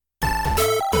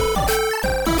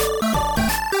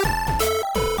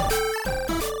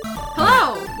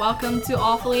welcome to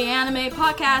Awfully Anime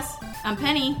Podcast. I'm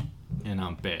Penny. And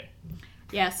I'm Bae.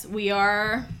 Yes, we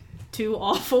are two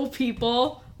awful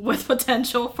people with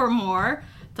potential for more,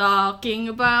 talking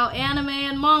about anime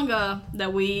and manga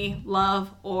that we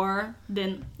love or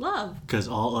didn't love. Because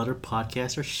all other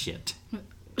podcasts are shit.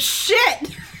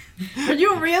 Shit! Are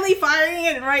you really firing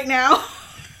it right now?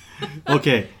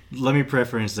 Okay, let me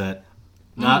preference that.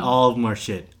 Not all of them are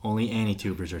shit. Only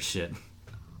AniTubers are shit.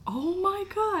 Oh my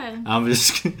god. I'm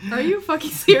just... Are you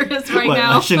fucking serious right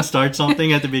now? I shouldn't start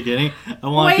something at the beginning? I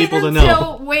want people to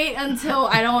know. Wait until,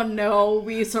 I don't know,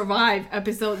 we survive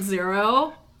episode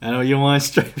 0. I know you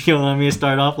want me to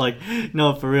start off like...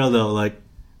 No, for real though, like...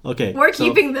 Okay. We're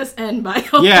keeping this in, by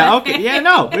the way. Yeah, okay. Yeah,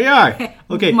 no, we are.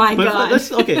 Okay, My God.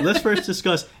 Let's first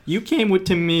discuss. You came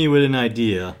to me with an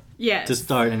idea. Yes. To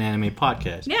start an anime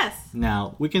podcast. Yes.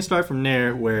 Now, we can start from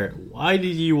there why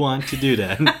did you want to do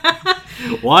that?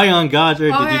 Why on God's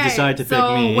earth did you decide to pick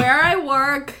me? So, where I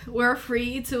work, we're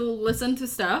free to listen to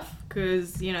stuff,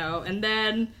 because, and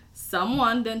then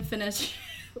someone didn't finish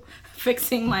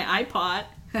fixing my iPod,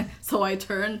 so I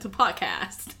turned to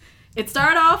podcast. It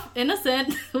started off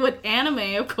innocent with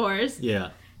anime, of course. Yeah.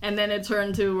 And then it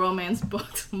turned to romance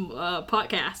books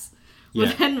podcasts. Yeah.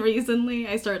 But then recently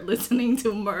I started listening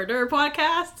to murder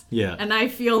podcasts. Yeah. And I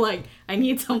feel like I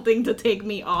need something to take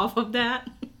me off of that.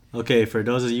 Okay, for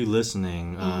those of you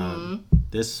listening,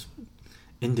 this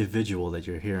individual that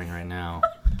you're hearing right now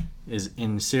is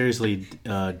seriously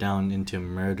down into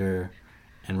murder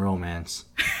and romance.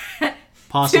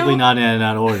 Possibly not in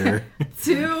that order.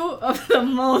 Two of the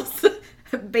most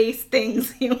base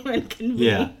things human can be.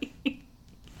 Yeah.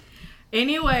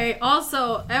 Anyway,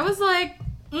 also, I was like,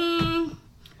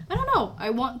 I don't know. I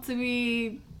want to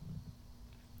be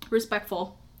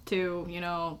respectful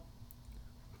to,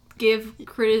 give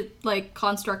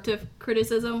constructive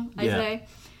criticism, I say.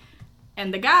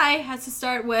 And the guy has to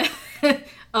start with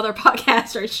other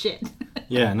podcasts or shit.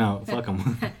 Yeah, no, fuck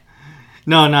him.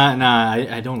 No,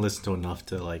 I don't listen to enough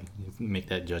to, make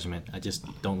that judgment. I just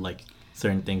don't like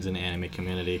certain things in the anime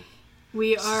community.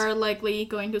 We are likely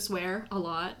going to swear a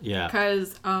lot. Yeah.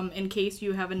 Because, in case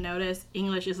you haven't noticed,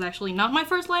 English is actually not my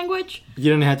first language.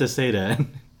 You don't have to say that.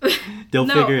 They'll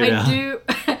figure it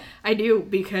out. I do,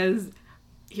 because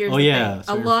here's the thing.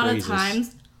 A lot of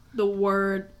times, the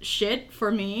word shit, for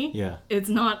me, it's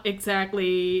not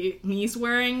exactly me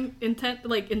swearing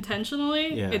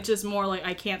intentionally. Yeah. It's just more like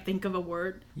I can't think of a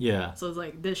word. Yeah. So it's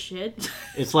like, this shit.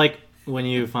 It's like when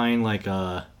you find,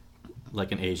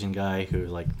 an Asian guy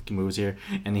who moves here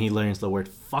and he learns the word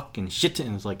fucking shit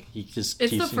and it's like he just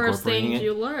keeps incorporating it. It's the first thing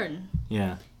you learn.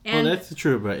 Yeah. And that's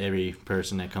true about every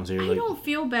person that comes here. I don't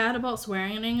feel bad about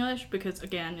swearing in English because,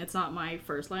 again, it's not my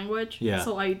first language. Yeah.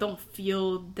 So I don't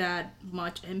feel that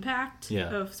much impact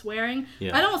of swearing.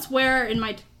 Yeah. I don't swear in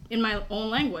my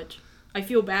own language. I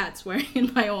feel bad swearing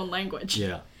in my own language.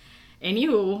 Yeah.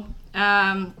 Anywho,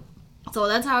 so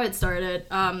that's how it started.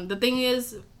 The thing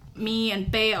is, me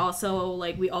and Bae also,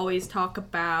 we always talk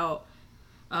about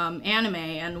anime,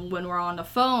 and when we're on the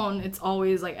phone, it's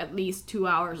always, at least 2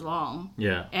 hours long.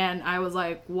 Yeah. And I was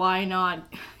like, why not,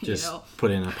 just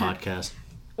put in a podcast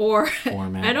or,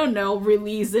 format. I don't know,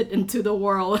 release it into the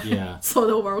world so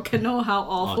the world can know how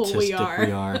awful autistic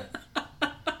we are.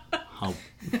 How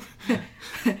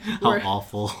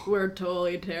awful. We're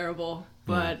totally terrible.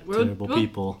 But terrible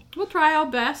people. We'll try our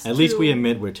best. At least we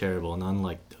admit we're terrible,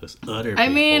 unlike those other people. I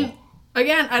mean,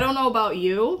 again, I don't know about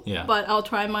you, but I'll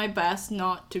try my best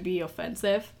not to be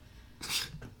offensive.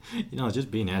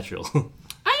 Just be natural.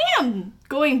 I am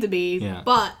going to be,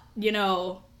 but,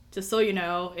 just so you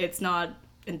know, it's not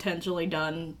intentionally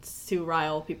done to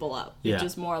rile people up. Yeah. It's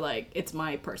just more it's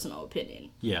my personal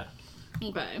opinion. Yeah.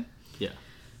 Okay. Yeah.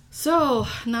 So,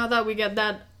 now that we get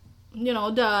that,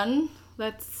 done,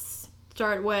 let's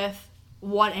start with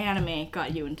what anime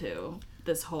got you into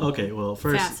this whole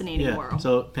fascinating world.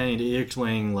 So Penny, you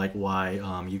explain why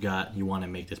you want to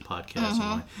make this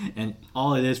podcast, and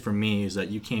all it is for me is that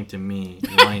you came to me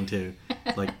wanting to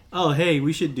oh hey,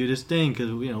 we should do this thing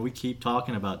because we keep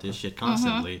talking about this shit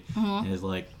constantly, and it's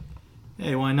like,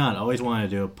 hey, why not? I always wanted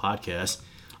to do a podcast,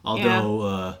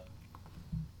 although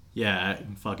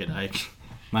fuck it, I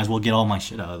might as well get all my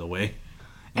shit out of the way.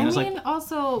 And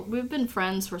also, we've been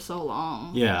friends for so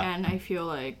long. Yeah. And I feel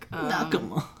like...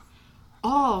 Nakama.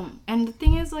 And the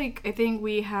thing is, I think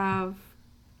we have...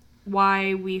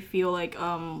 Why we feel like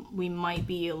we might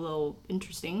be a little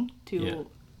interesting to,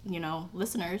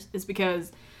 listeners is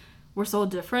because we're so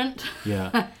different.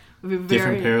 Yeah.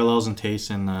 Different parallels and tastes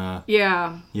and...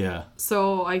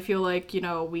 So I feel like,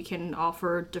 we can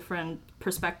offer different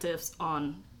perspectives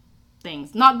on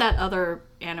things. Not that other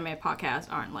anime podcasts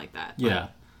aren't like that. Yeah.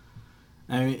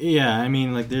 I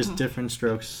mean, like, there's different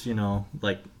strokes, you know,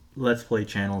 like, Let's Play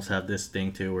channels have this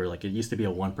thing, too, where, like, it used to be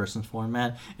a one-person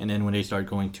format, and then when they started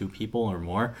going 2 people or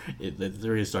more, it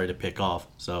really started to pick off.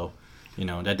 So, you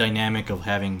know, that dynamic of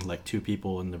having, like, 2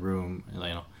 people in the room, you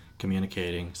know,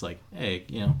 communicating, it's like, hey,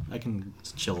 you know, I can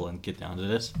chill and get down to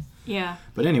this. Yeah.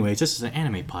 But anyways, this is an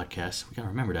anime podcast. We gotta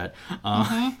remember that.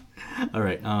 All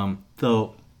right.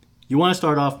 So you want to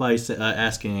start off by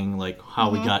asking like how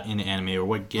we got into anime or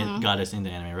what got us into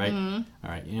anime, right?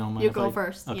 All right. You know, you go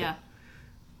first. Okay. Yeah.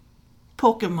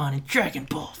 Pokemon and Dragon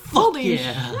Ball. Fuck Holy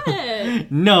yeah.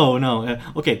 shit. No.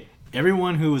 Okay.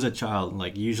 Everyone who is a child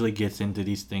like usually gets into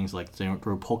these things like through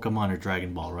Pokemon or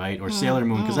Dragon Ball, right? Or Sailor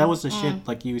Moon, because that was the shit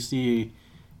like you see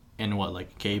in what,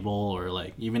 like cable or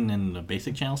like even in the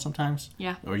basic channel sometimes.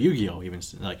 Yeah. Or Yu-Gi-Oh even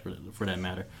like for that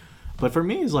matter. But for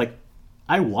me, it's like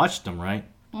I watched them, right?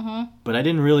 But I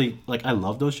didn't really like. I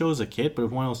loved those shows as a kid, but it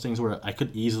was one of those things where I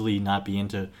could easily not be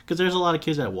into because there's a lot of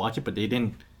kids that watch it, but they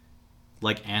didn't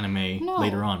like anime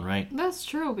later on, right? That's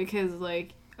true because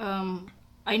like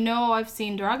I know I've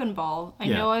seen Dragon Ball. I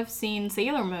know I've seen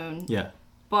Sailor Moon. Yeah.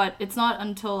 But it's not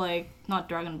until like not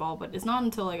Dragon Ball, but it's not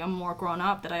until like I'm more grown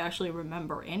up that I actually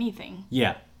remember anything.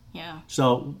 Yeah. Yeah.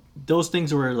 So those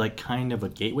things were like kind of a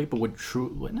gateway, but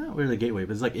not really a gateway,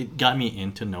 but it's like it got me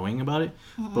into knowing about it.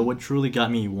 But what truly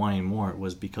got me wanting more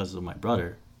was because of my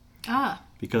brother. Ah.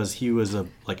 Because he was a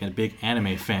big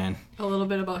anime fan. A little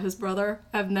bit about his brother.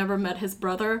 I've never met his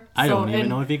brother. I don't even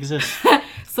know if he exists.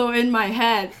 So in my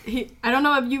head, I don't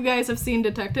know if you guys have seen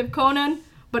Detective Conan,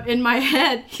 but in my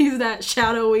head, he's that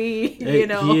shadowy,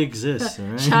 he exists,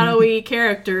 right? Shadowy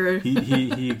character.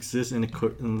 he exists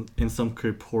in some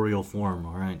corporeal form,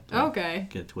 all right? Okay.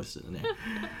 Get twisted in there.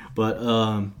 But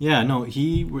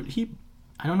he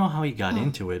I don't know how he got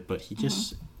into it, but he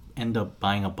just ended up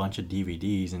buying a bunch of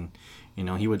DVDs and you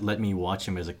know, he would let me watch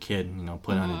him as a kid, you know,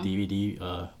 put on a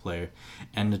DVD player.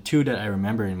 And the 2 that I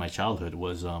remember in my childhood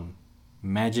was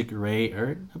Magic Ray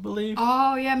Ert, I believe.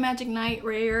 Oh, yeah, Magic Knight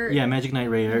Ray Ert. Yeah, Magic Knight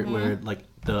Ray Ert, where, like,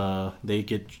 they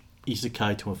get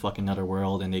isekai to a fucking other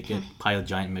world, and they get Pilot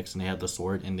Giant mix, and they have the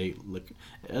sword, and they look...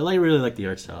 I really like the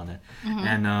art style on it.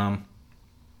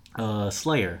 And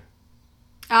Slayer.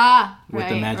 Ah, with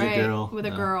the magic girl. With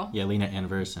a girl. Yeah, Lena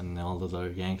Anvers and all those other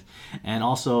gangs. And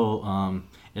also,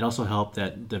 it also helped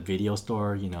that the video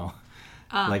store, you know,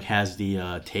 like has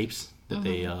the tapes that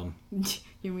they...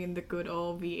 You mean the good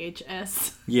old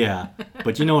VHS? Yeah,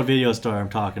 but you know what video store I'm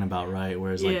talking about, right?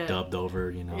 Where it's like dubbed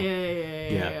over, you know.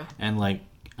 Yeah. And like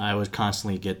I would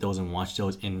constantly get those and watch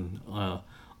those in,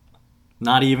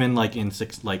 not even like in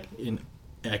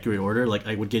accurate order. Like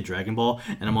I would get Dragon Ball,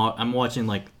 and I'm watching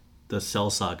like the Cell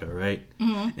Saga, right?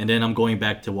 And then I'm going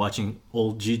back to watching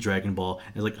old G Dragon Ball,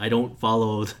 and like I don't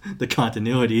follow the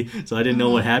continuity, so I didn't know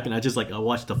what happened. I just like I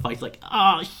watched the fights, like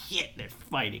oh shit, they're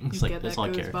fighting. It's like that's all I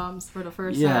care. Goosebumps for the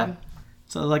first time.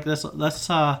 So like that's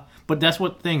but that's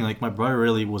what thing. Like my brother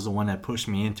really was the one that pushed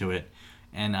me into it,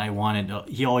 and I wanted.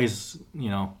 He always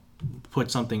put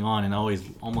something on, and always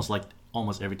almost liked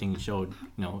almost everything he showed.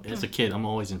 You know, as a kid, I'm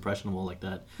always impressionable like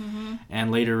that. And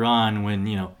later on, when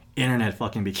internet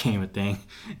fucking became a thing.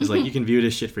 It's like you can view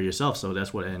this shit for yourself, so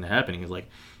that's what ended up happening. It's like,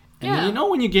 and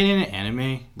when you get into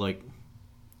anime, like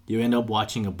you end up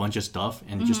watching a bunch of stuff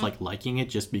and just like liking it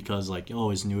just because like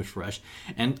it's new, it's fresh.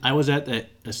 And I was at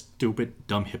a stupid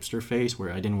dumb hipster phase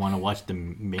where I didn't want to watch the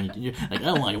main, like I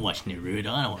don't want to watch Naruto,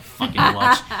 I don't want to fucking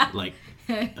watch like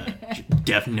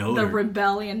Death Note, the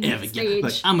rebellion stage.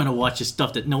 Like I'm gonna watch the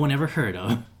stuff that no one ever heard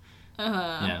of.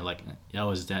 Yeah, like I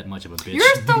was that much of a bitch.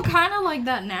 You're still kind of like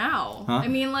that now. Huh? I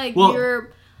mean, like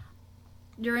you're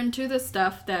into the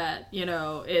stuff that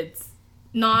it's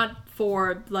not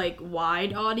for like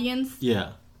wide audience.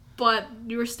 Yeah. But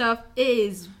your stuff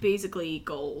is basically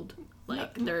gold.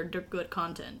 Like they're good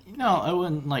content. No, I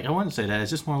wouldn't say that. It's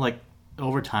just more like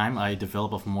over time I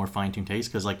develop a more fine-tuned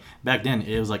taste because like back then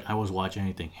it was like I was watching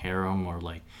anything harem or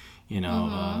like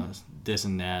this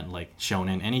and that, like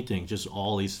shonen, anything, just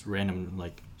all these random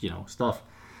like stuff.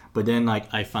 But then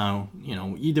like I found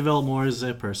you develop more as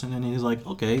a person, and it's like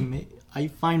okay, I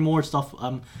find more stuff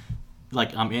I'm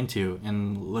into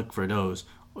and look for those.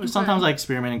 Or sometimes I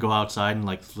experiment and go outside and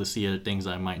like see other things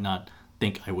I might not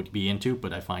think I would be into,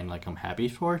 but I find like I'm happy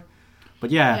for it.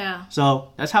 But yeah,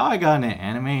 so that's how I got into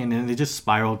anime, and then it just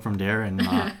spiraled from there. And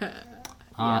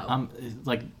I'm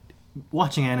like.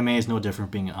 Watching anime is no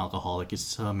different being an alcoholic.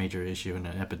 It's a major issue and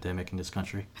an epidemic in this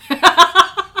country.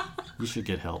 You should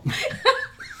get help.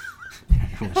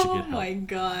 Oh my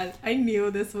god. I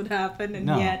knew this would happen, and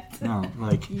yet. No.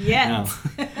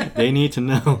 They need to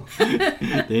know.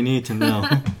 They need to know.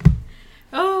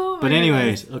 Oh my But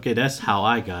anyways, okay, that's how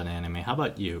I got anime. How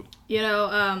about you? You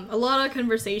know, a lot of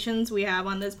conversations we have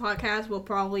on this podcast will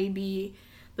probably be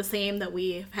the same that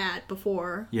we've had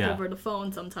before over the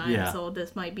phone sometimes. Yeah. So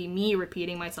this might be me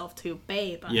repeating myself to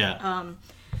Bae. But,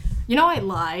 you know, I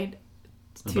lied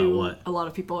to a lot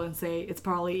of people and say it's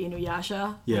probably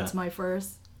Inuyasha. Yeah. That's my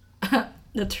first.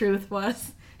 The truth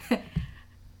was,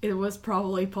 it was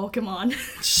probably Pokemon.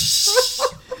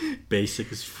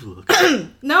 Basic as fuck.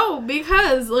 No,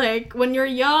 because, like, when you're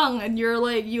young and you're,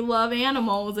 like, you love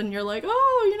animals and you're like,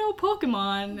 oh, you know,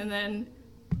 Pokemon. And then,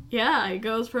 yeah, it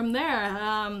goes from there.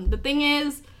 The thing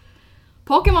is,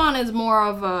 Pokemon is more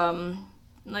of,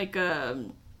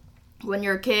 when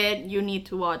you're a kid, you need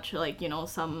to watch, like, you know,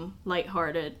 some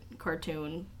lighthearted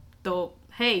cartoon. Though,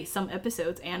 hey, some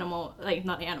episodes, Pokemon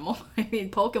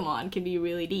can be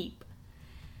really deep.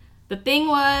 The thing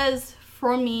was,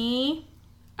 for me,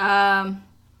 I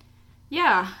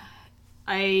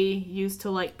used to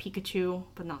like Pikachu,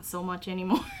 but not so much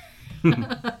anymore.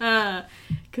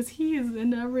 Because he is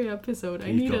in every episode.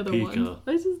 I need other ones.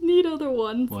 I just need other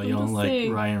ones. Well, you don't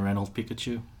like Ryan Reynolds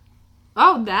Pikachu?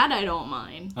 Oh, that I don't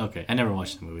mind. Okay, I never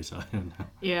watched the movie, so I don't know.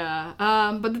 Yeah,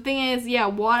 but the thing is,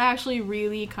 what actually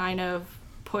really kind of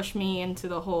pushed me into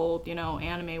the whole, you know,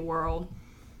 anime world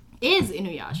is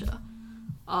Inuyasha.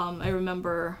 I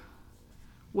remember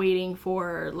waiting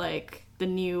for, like, the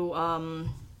new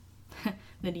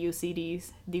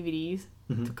CDs, DVDs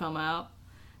to come out.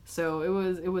 So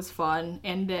it was fun.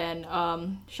 And then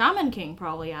Shaman King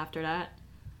probably after that.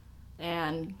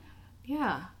 And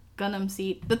yeah, Gundam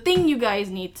Seed. The thing you guys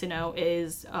need to know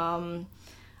is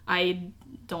I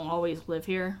don't always live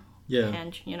here. Yeah.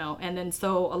 And, you know, and then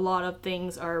so a lot of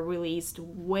things are released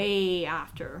way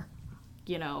after,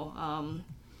 you know,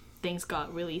 things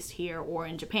got released here or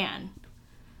in Japan.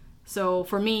 So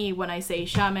for me, when I say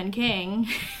Shaman King,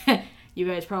 you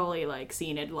guys probably like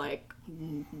seen it like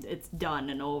it's done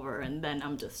and over, and then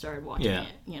I'm just started watching it,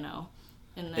 you know.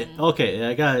 And then okay,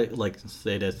 I gotta like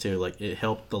say this too. Like it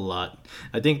helped a lot.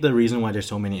 I think the reason why there's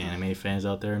so many anime fans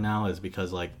out there now is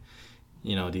because like,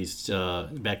 you know, these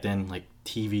back then like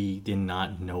TV did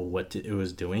not know what it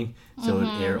was doing, so it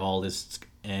aired all this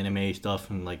anime stuff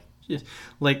and like just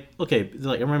like okay,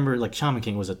 like I remember like Shaman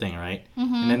King was a thing, right?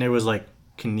 And then there was like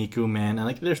Kinniku Man, and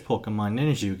like there's Pokemon, then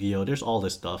there's Yu-Gi-Oh, there's all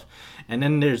this stuff, and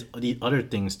then there's the other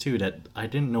things too that I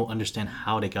didn't understand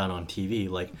how they got on TV,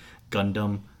 like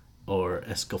Gundam or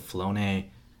Escaflowne,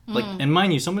 like, and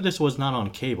mind you, some of this was not on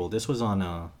cable, this was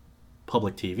on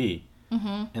public TV,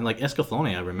 and like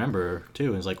Escaflowne, I remember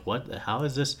too, it's like what, how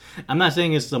is this? I'm not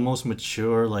saying it's the most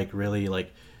mature, like really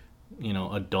like, you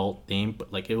know, adult theme,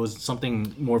 but like it was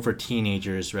something more for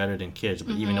teenagers rather than kids,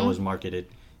 but even though it was marketed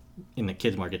in the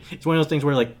kids market, it's one of those things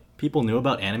where like people knew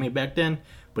about anime back then,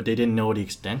 but they didn't know the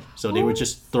extent, so they were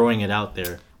just throwing it out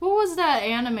there. What was that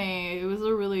anime? It was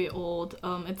a really old.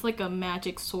 It's like a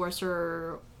magic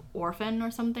sorcerer orphan or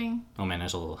something. Oh man,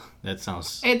 that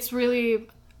sounds. It's really.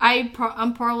 I'm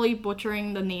probably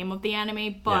butchering the name of the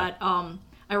anime, but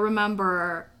I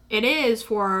remember it is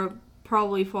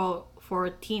probably for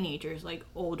teenagers, like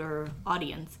older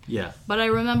audience. Yeah. But I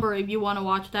remember if you want to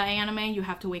watch that anime, you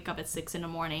have to wake up at 6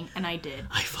 a.m. and I did.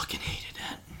 I fucking hated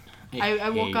that. I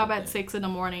woke up at 6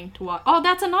 a.m. to watch. Oh,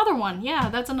 that's another one. Yeah,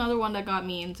 that's another one that got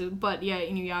me into. But yeah,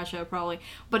 Inuyasha probably.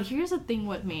 But here's the thing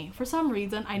with me. For some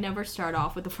reason, I never start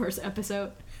off with the first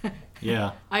episode.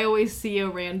 Yeah. I always see a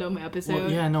random episode.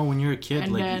 Well, yeah, no, when you're a kid,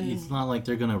 like it's not like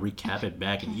they're gonna recap it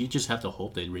back, and you just have to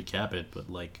hope they recap it. But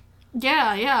like.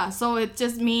 Yeah. So it's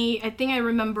just me. I think I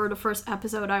remember the first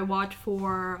episode I watched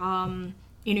for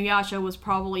Inuyasha was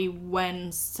probably when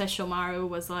Sesshomaru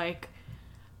was like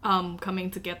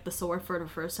coming to get the sword for the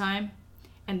first time,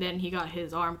 and then he got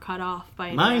his arm cut off by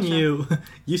Inuyasha. Mind you,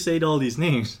 you said all these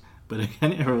names, but I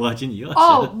never watched Inuyasha.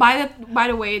 Oh, by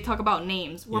the way, talk about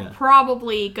names. We're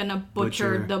probably gonna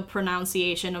butcher the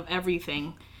pronunciation of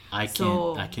everything. I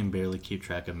can barely keep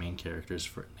track of main characters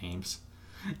for names.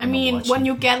 I mean, when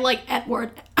you get like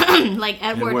Edward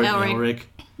Elric,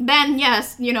 then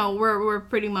yes, you know we're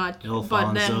pretty much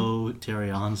Alfonso,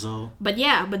 Terianzo.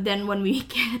 But then when we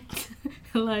get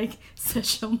like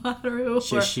Sesshomaru,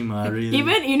 or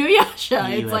even Inuyasha,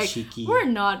 it's like we're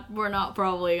not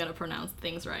probably gonna pronounce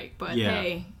things right. But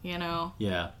hey, you know.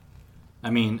 Yeah, I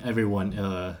mean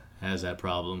everyone has that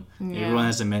problem. Yeah. Everyone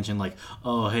has to mention like,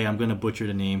 oh hey, I'm gonna butcher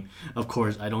the name. Of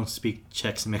course, I don't speak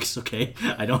Chex Mix. Okay,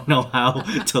 I don't know how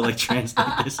to like translate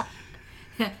this.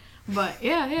 But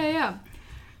yeah.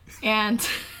 And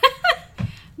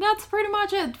that's pretty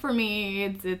much it for me.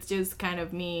 It's just kind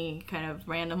of me kind of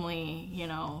randomly,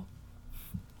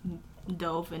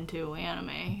 dove into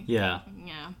anime. Yeah.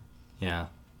 Yeah. Yeah.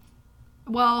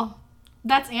 Well,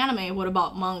 that's anime. What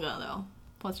about manga, though?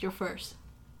 What's your first?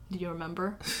 Do you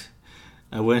remember?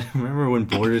 Remember when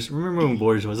Borders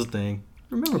was a thing?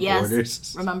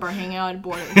 Borders? Remember hanging out at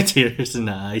Borders. Tears in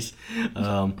the eyes.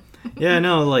 Yeah,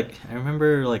 no, like, I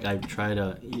remember, like, I tried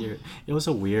it was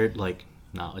a weird, like,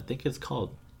 no, I think it's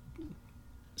called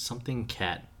something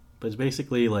cat. But it's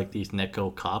basically, like, these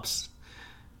Neko cops.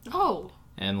 Oh.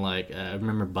 And, like, I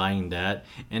remember buying that.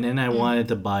 And then I wanted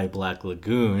to buy Black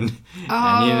Lagoon. Oh.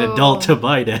 I need an adult to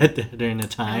buy that during the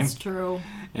time. That's true.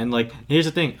 And, like, here's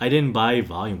the thing. I didn't buy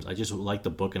volumes. I just liked the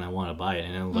book and I want to buy it.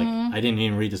 And, like, I didn't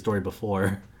even read the story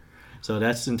before. So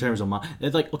that's in terms of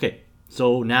it's like, okay.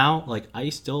 So now, like, I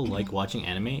still like watching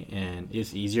anime. And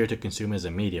it's easier to consume as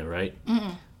a media, right?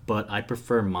 Mm-hmm. But I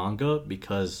prefer manga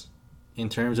because in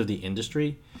terms of the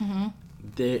industry,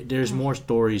 there's more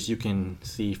stories you can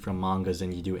see from mangas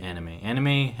than you do anime.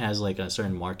 Anime has, like, a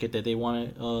certain market that they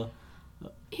want to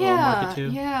market to.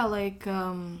 Yeah, like,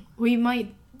 we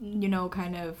might...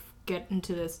 kind of get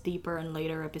into this deeper in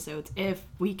later episodes if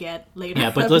we get later.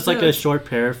 Yeah, but let's like a short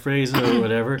paraphrase or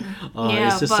whatever.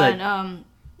 It's just but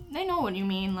I know what you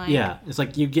mean. Like, yeah, it's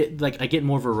like you get I get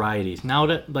more varieties now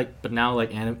that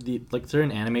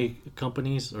certain anime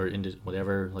companies or into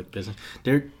whatever like business,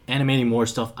 they're animating more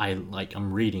stuff.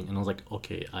 I'm reading and I was like,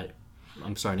 okay,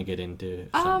 I'm starting to get into.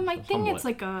 I think it's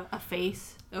like a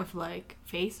phase of like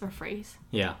face or phrase.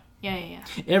 Yeah. Yeah.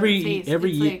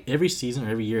 Every season or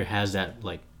every year has that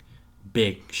like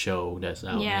big show that's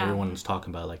out. Yeah. And everyone's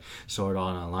talking about like Sword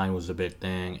Art Online was a big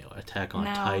thing, Attack on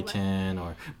Titan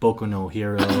or Boku no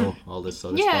Hero, all this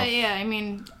other stuff. Yeah. I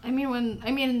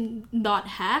mean, Dot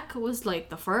Hack was like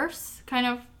the first kind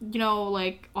of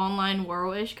like online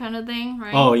world-ish kind of thing,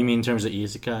 right? Oh, you mean in terms of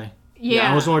isekai?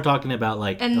 Yeah, I was more talking about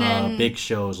like big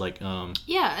shows like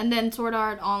Yeah, and then Sword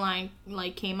Art Online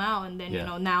like came out, and then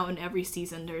now in every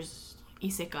season there's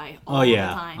isekai all the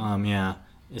time. Yeah,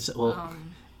 it's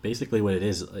basically what it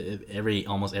is.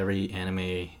 Almost every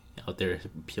anime out there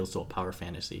appeals to a power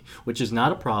fantasy, which is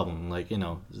not a problem. Like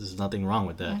there's nothing wrong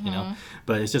with that.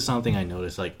 But it's just something I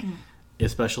noticed like.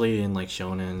 Especially in like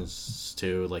shonens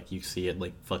too, like you see it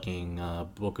like fucking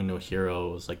Boku no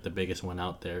Hero is like the biggest one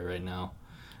out there right now.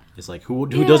 It's like who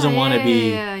doesn't want to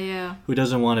be who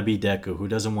doesn't want to be Deku, who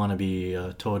doesn't want to be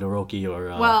Todoroki or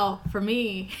well, for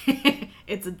me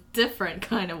it's a different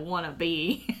kind of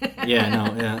wannabe.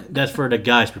 That's for the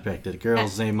guys' perspective. The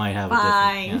girls, they might have a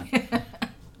different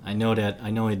I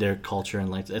know their culture and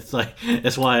like it's like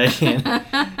that's why I can't.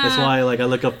 That's why like I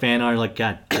look up fan art like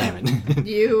god damn it.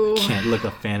 You can't look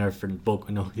up fan art for Boku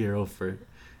no Hero for.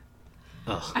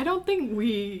 Ugh. I don't think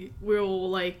we will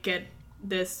like get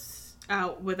this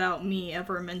out without me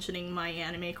ever mentioning my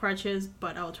anime crutches,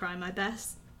 but I'll try my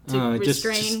best to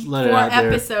restrain just let 4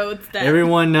 episodes. That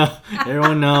everyone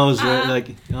knows right?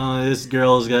 Like this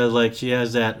girl's got like she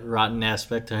has that rotten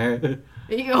aspect to her.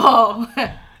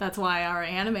 That's why our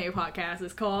anime podcast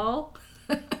is called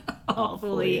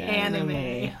Awfully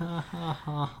Anime.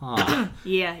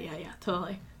 Yeah,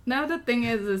 totally. Now the thing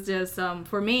is just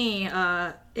for me,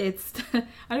 it's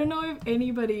I don't know if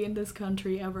anybody in this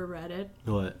country ever read it.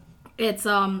 What? It's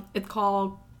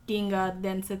called Ginga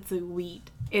Densetsu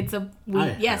Weed. It's a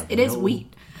weed. Yes, it is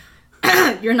weed.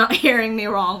 You're not hearing me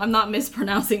wrong. I'm not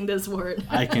mispronouncing this word.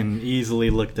 I can easily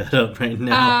look that up right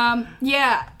now.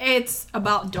 Yeah, it's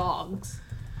about dogs.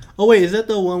 Oh wait, is that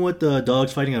the one with the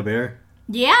dogs fighting a bear?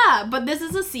 Yeah, but this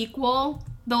is a sequel.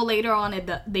 Though later on,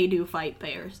 they do fight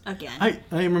bears again. I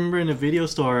remember in a video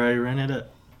store I rented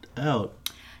it out.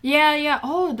 Yeah.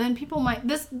 Oh, then people might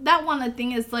that one I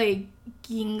think is like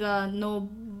Ginga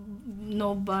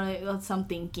nobody or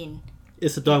something Gin.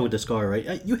 It's the dog with the scar,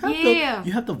 right? You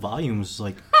have the volumes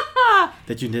like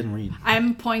that you didn't read.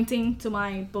 I'm pointing to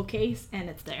my bookcase and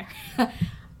it's there.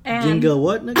 And Ginga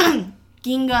what?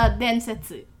 Ginga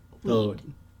Densetsu. Oh, it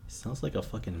sounds like a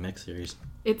fucking mech series.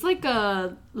 It's like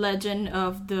a Legend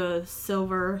of the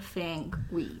Silver Fang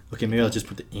weed. Okay, maybe I'll just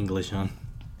put the English on.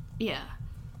 Yeah.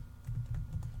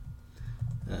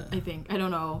 I think. I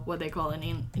don't know what they call it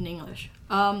in English.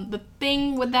 The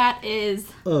thing with that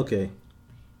is... Okay.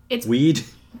 It's weed?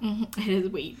 It is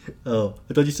weed. Oh,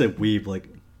 I thought you said weeb, like...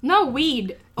 No,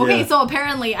 weed. Okay, so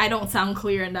apparently I don't sound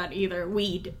clear in that either.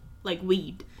 Weed. Like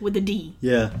weed. With a D.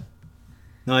 Yeah.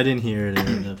 No, I didn't hear it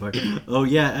in that part. Oh,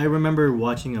 yeah, I remember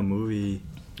watching a movie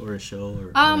or a show or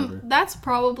whatever. That's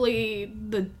probably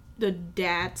the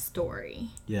dad story.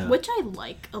 Yeah. Which I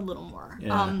like a little more.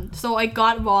 Yeah. So I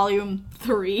got volume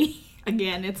 3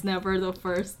 Again, it's never the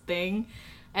first thing.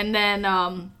 And then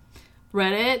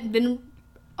Reddit, then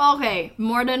okay,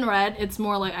 more than Reddit, it's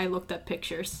more like I looked at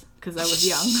pictures because I was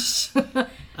young.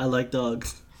 I like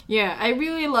dogs. Yeah, I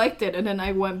really liked it, and then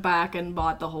I went back and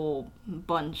bought the whole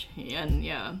bunch. And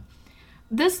yeah,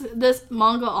 this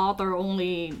manga author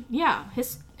only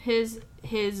his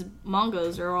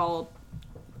mangas are all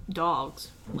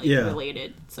dogs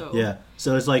related. So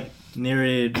so it's like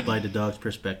narrated by the dog's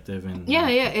perspective, and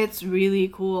it's really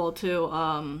cool too.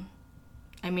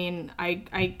 I mean,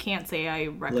 I can't say I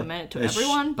recommend it to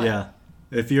everyone, but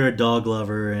if you're a dog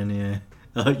lover and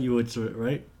you would,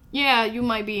 right? Yeah, you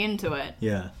might be into it.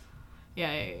 Yeah.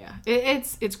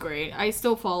 It's great. I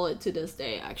still follow it to this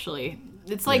day. Actually,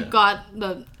 it's like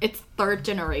it's third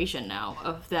generation now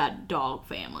of that dog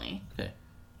family. Okay.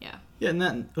 Yeah. Yeah,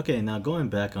 and now going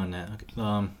back on that,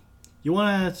 you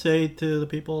want to say to the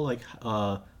people like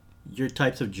your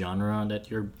types of genre that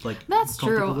you're like. That's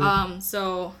true. With?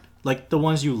 So. Like the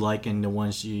ones you like and the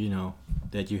ones you know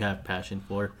that you have passion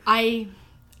for. I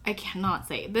cannot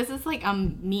say. This is like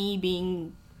me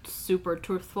being super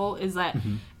truthful. Is that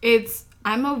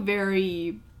I'm a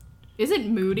very. Is it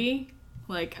moody?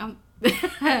 Like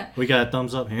We got a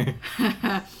thumbs up here.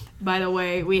 By the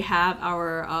way, we have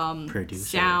our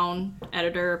sound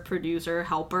editor, producer,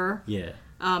 helper. Yeah.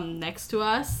 Next to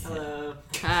us. Hello.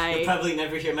 Hi. You'll probably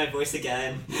never hear my voice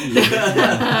again. My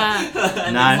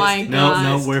God.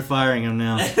 No, we're firing him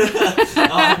now.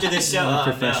 After this show.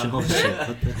 Professional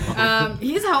shit.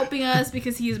 He's helping us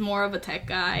because he's more of a tech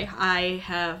guy. I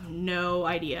have no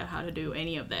idea how to do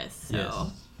any of this. So.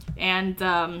 Yes. And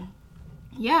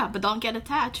yeah, but don't get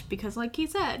attached because, like he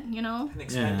said, you know. I'm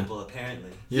expendable, apparently.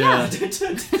 Yeah.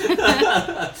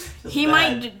 He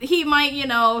might, you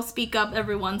know, speak up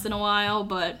every once in a while,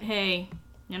 but hey,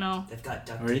 you know. They've got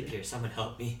duct tape here. Someone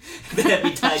help me. They have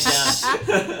me tied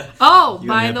down. Oh,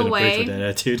 by the way,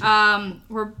 that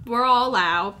we're all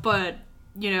loud, but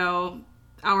you know,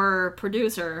 our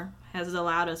producer has the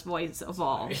loudest voice of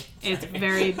all. Sorry. It's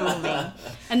very booming.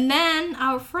 And then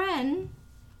our friend,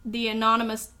 the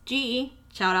anonymous G,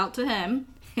 shout out to him,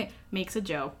 makes a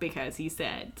joke because he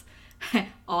said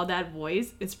all that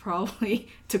voice is probably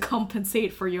to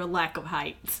compensate for your lack of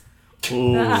height.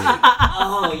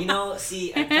 Oh, you know,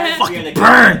 see, I'm fucking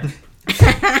burn.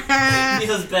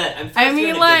 Feels bad. I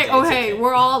mean, like, okay,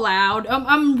 we're all loud.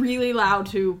 I'm really loud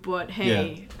too, but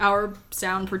hey, our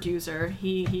sound producer,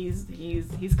 he's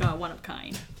got one of a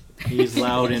kind. He's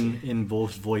loud in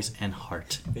both voice and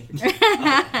heart.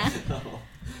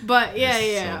 But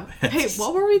yeah. Hey,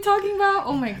 what were we talking about?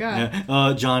 Oh my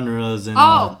God. Genres and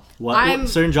what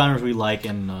certain genres we like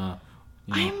and I'm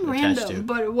random, to.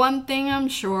 But one thing I'm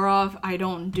sure of, I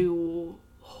don't do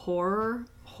horror.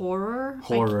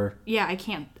 Horror. Yeah, I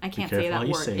can't say that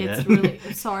word. Say it's that. Really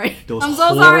sorry. I'm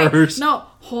so horrors. sorry. No,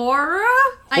 horror?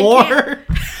 Horror.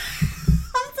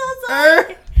 I'm so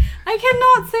sorry. I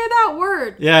cannot say that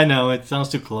word. Yeah, I know. It sounds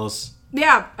too close.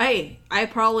 Yeah, I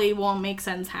probably won't make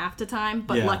sense half the time,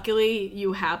 but luckily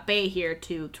you have Bay here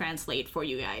to translate for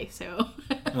you guys, so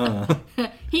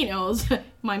he knows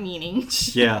my meaning.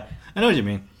 Yeah, I know what you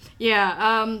mean.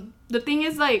 Yeah, the thing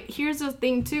is, like, here's the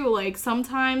thing too, like,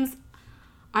 sometimes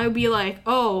I'll be like,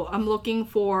 oh, I'm looking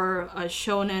for a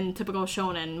typical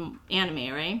shonen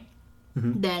anime, right?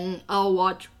 Mm-hmm. Then I'll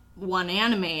watch one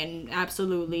anime and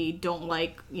absolutely don't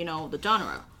like, you know, the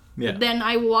genre. Yeah. But then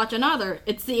I watch another.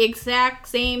 It's the exact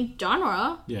same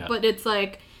genre, but it's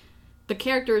like the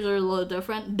characters are a little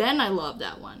different. Then I love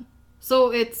that one.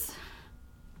 So it's,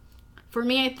 for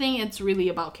me, I think it's really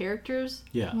about characters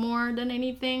more than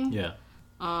anything. Yeah.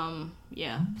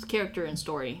 It's character and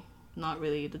story, not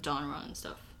really the genre and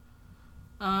stuff.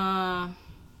 What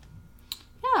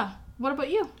about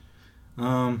you?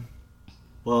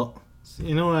 Well,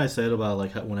 you know what I said about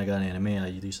like when I got anime, I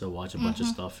used to watch a bunch of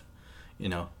stuff, you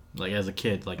know. Like, as a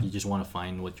kid, like, you just want to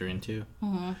find what you're into.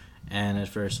 Mm-hmm. And at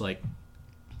first, like,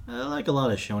 I like a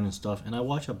lot of shonen stuff. And I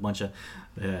watch a bunch of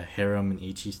harem and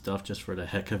ecchi stuff just for the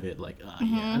heck of it. Like,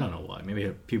 I don't know why.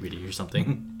 Maybe puberty or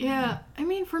something. Yeah. I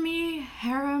mean, for me,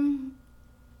 harem,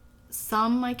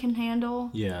 some I can handle.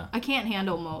 Yeah. I can't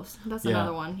handle most. That's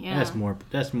another one. Yeah. That's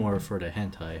more for the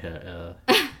hentai.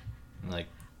 Like.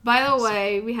 By the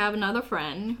way, we have another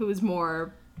friend who's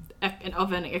more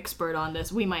of an expert on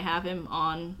this. We might have him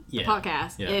on the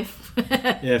podcast if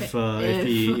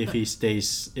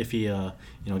he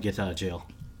gets out of jail.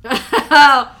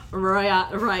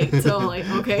 right. So like,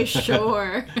 okay,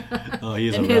 sure. Oh,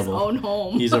 he's in a rebel. His own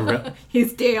home. He's a rebel.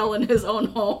 He's Dale in his own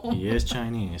home. He is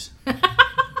Chinese.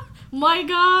 My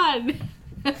God.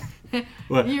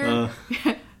 What? Am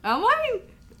I?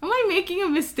 Am I making a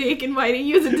mistake inviting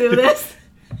you to do this?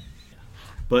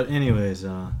 But anyways,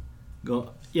 in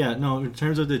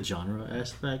terms of the genre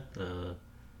aspect,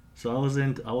 so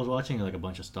I was watching like a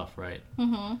bunch of stuff, right?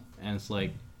 Mm-hmm. And it's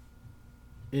like,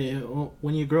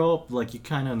 when you grow up, like you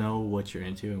kind of know what you're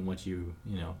into and what you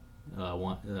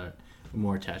want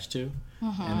more attached to,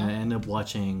 and I end up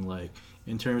watching like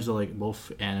in terms of like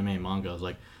both anime and manga. I was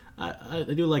like, I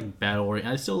do like battle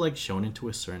oriented. I still like shonen to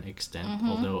a certain extent,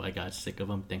 although I got sick of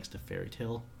them thanks to Fairy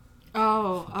Tail.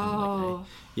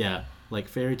 Like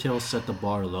Fairy Tail set the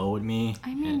bar low with me.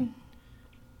 I mean,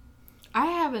 I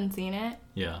haven't seen it.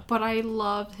 Yeah. But I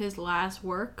loved his last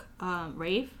work,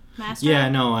 Rave Master. Yeah,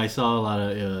 no, I saw a lot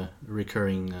of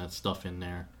recurring stuff in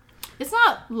there. It's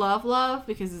not love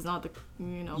because it's not the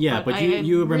Yeah, but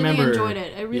you remember. I really enjoyed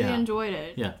it. I really enjoyed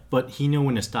it. Yeah, but he knew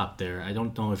when to stop there. I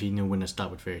don't know if he knew when to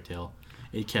stop with Fairy Tail.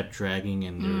 It kept dragging,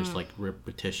 and there was like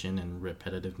repetition and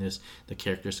repetitiveness. The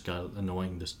characters got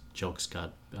annoying. The jokes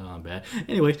got bad.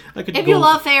 Anyways, If you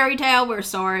love Fairy Tail, we're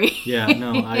sorry. Yeah,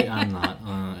 no, I'm not.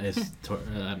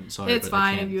 I'm sorry. It's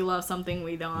fine if you love something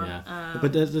we don't. Yeah,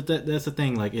 but that's the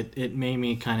thing. Like it made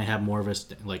me kind of have more of a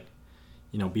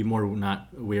be more not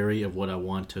wary of what I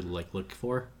want to like look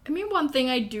for. I mean, one thing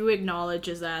I do acknowledge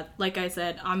is that, like I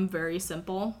said, I'm very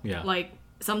simple. Yeah. Like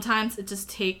sometimes it just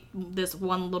takes this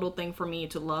one little thing for me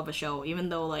to love a show, even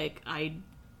though like I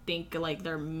think like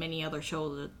there are many other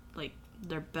shows that like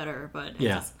they're better, but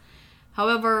yeah.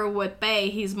 However, with Bae,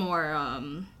 he's more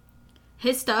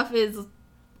his stuff is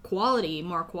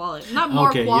more quality, not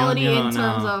more quality in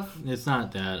terms of. It's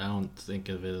not that. I don't think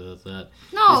of it as that.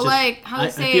 No, like how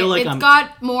to say it. Like it's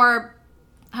got more.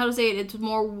 How to say it? It's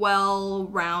more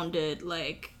well-rounded.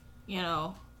 Like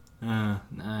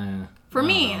For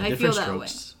me, I feel that way.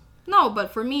 No,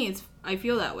 but for me, I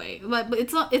feel that way. But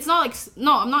it's not like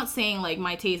no. I'm not saying like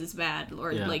my taste is bad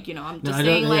or like I'm just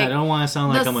saying like. I don't want to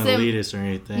sound like I'm an elitist or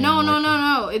anything.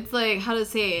 No. It's like how to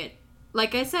say it.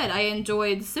 Like I said, I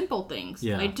enjoy the simple things.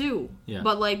 Yeah. I do. Yeah.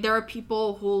 But like there are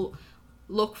people who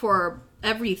look for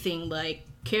everything, like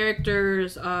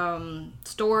characters,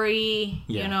 story,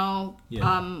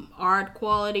 art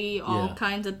quality, all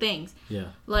kinds of things. Yeah.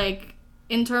 Like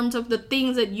in terms of the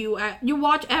things that you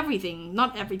watch everything,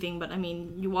 not everything, but I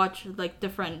mean you watch like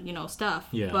different stuff.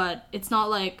 Yeah. But it's not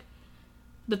like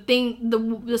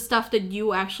the stuff that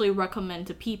you actually recommend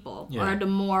to people are the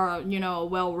more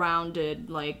well-rounded,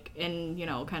 like, and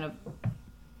kind of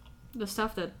the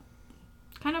stuff that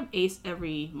kind of ace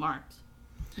every mark,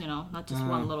 not just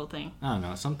one little thing. I don't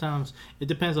know, sometimes it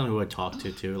depends on who I talk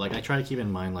to too. Like I try to keep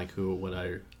in mind like what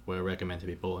I recommend to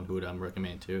people and who I'm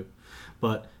recommending to,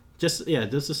 but just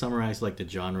to summarize like the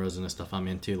genres and the stuff I'm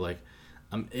into, like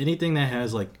anything that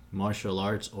has like martial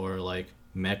arts or like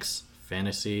mechs,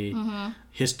 fantasy,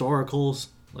 historicals,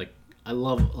 like I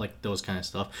love like those kind of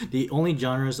stuff. The only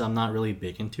genres I'm not really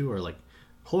big into are like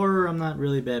horror. I'm not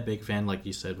really big fan, like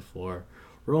you said before.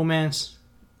 Romance.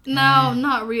 No,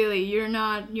 not really. You're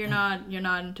not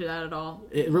into that at all.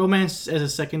 Romance as a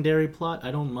secondary plot,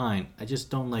 I don't mind. I just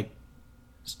don't like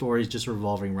stories just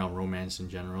revolving around romance in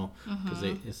general because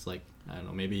it's like I don't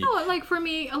know, maybe. No, like for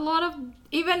me, a lot of,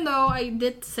 even though I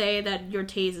did say that your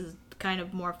taste is kind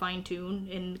of more fine-tuned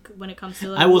in when it comes to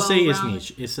like, I will say it's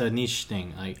niche. It's a niche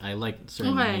thing. I like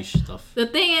certain niche stuff. The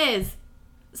thing is,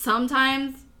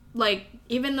 sometimes like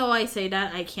even though I say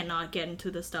that, I cannot get into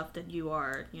the stuff that you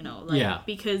are,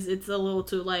 because it's a little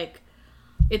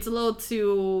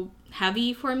too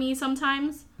heavy for me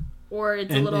sometimes, or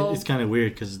it's it's kind of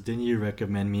weird because didn't you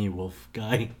recommend me Wolf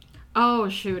Guy? Oh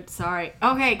shoot, sorry.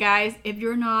 Okay guys, if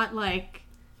you're not like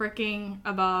freaking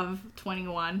above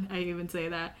 21, I even say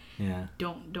that. Yeah.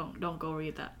 Don't go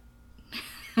read that.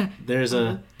 There's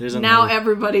now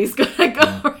everybody's gonna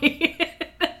go read it.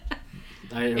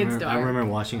 I remember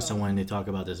watching someone, they talk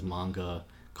about this manga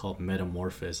called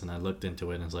Metamorphosis, and I looked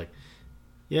into it and it's like,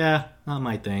 yeah, not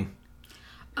my thing.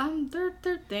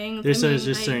 They're things. There's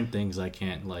just certain things I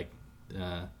can't like,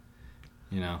 Like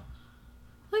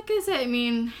I said, I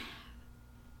mean,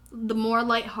 the more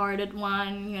lighthearted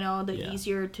one, the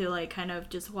easier to like kind of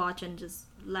just watch and just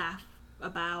laugh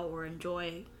about or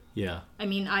enjoy. Yeah. I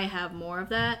mean, I have more of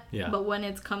that. Yeah. But when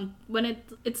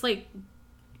it's like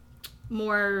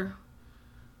more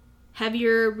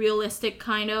heavier, realistic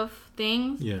kind of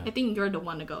things, I think you're the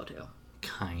one to go to.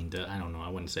 Kinda. I don't know. I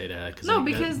wouldn't say that.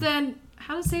 Because then,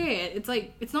 how to say it? It's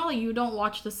like, it's not like you don't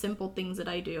watch the simple things that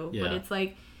I do, but it's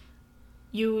like,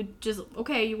 you just,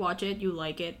 you watch it, you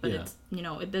like it, but it's,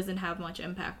 it doesn't have much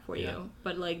impact for you.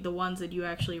 But like the ones that you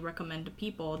actually recommend to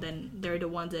people, then they're the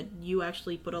ones that you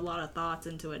actually put a lot of thoughts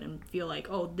into it and feel like,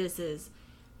 oh, this is,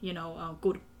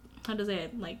 good, how to say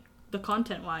it, like the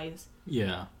content wise.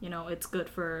 Yeah. You know, it's good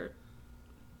for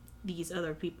these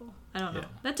other people. I don't know.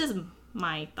 That's just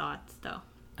my thoughts, though.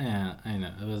 Yeah, I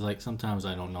know. It was like sometimes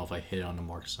I don't know if I hit on the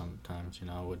mark sometimes, you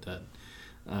know, with that.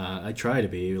 I try to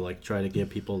be like try to give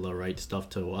people the right stuff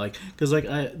to like because like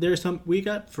there's some we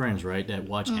got friends right that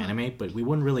watch anime, but we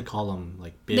wouldn't really call them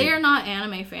like big. They are not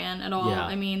anime fan at all. Yeah.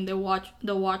 I mean, they'll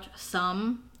watch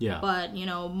some. Yeah. But you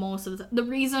know, most of the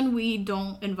reason we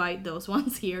don't invite those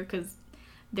ones here because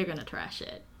they're gonna trash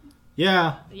it.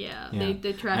 Yeah. Yeah.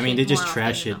 They trash it. I mean, they just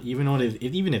trash it, even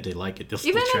if they like it, they'll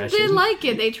still trash it. Even if they like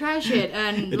it, they trash it,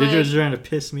 and they're just trying to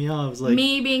piss me off. It's like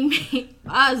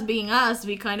us being us,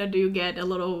 we kind of do get a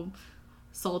little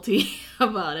salty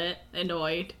about it,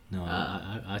 annoyed. No,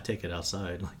 I take it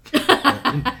outside. No.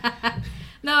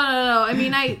 I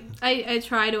mean, I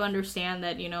try to understand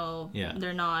that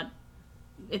they're not.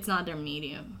 It's not their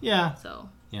medium. Yeah. So.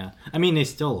 Yeah, I mean they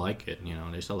still like it, you know.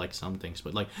 They still like some things,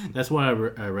 but like that's what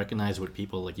I recognize with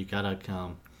people. Like you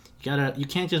can't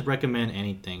just recommend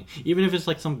anything, even if it's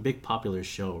like some big popular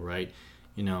show, right?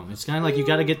 You know, it's kind of like you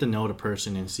gotta get to know the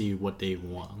person and see what they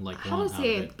want. Like how to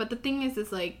say it, but the thing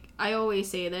is like I always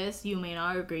say this. You may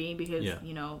not agree because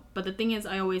but the thing is,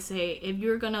 I always say if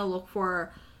you're gonna look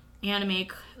for anime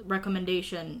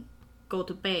recommendation, go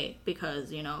to Bae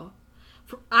because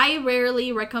I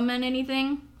rarely recommend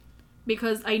anything.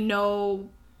 Because I know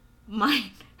my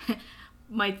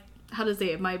how to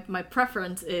say it, my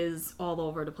preference is all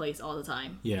over the place all the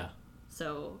time. Yeah.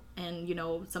 So, and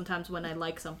sometimes when I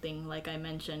like something, like I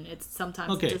mentioned, it's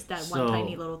sometimes just that one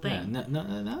tiny little thing. Yeah,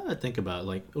 now I think about it,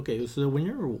 like, okay, so when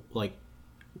you're like,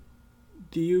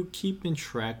 do you keep in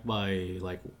track by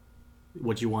like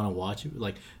what you want to watch,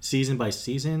 like season by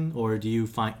season, or do you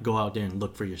go out there and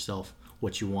look for yourself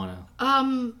what you want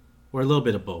to? Or a little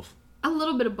bit of both. A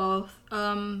little bit of both.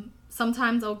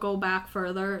 Sometimes I'll go back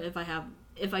further if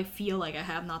I feel like I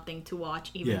have nothing to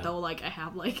watch, even though like I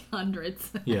have like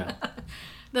hundreds. Yeah.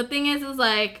 The thing is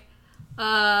like,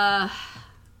 how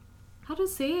to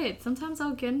say it? Sometimes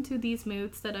I'll get into these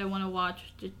moods that I want to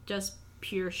watch just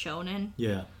pure shonen.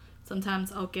 Yeah.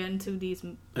 Sometimes I'll get into these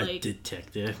like a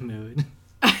detective mood.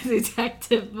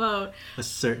 Detective mode. A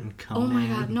certain Conan. Oh my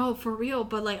god, no, for real.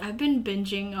 But like I've been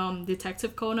binging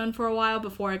Detective Conan for a while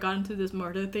before I got into this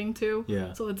murder thing too.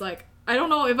 Yeah. So it's like I don't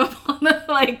know if I'm on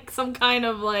like some kind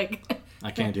of like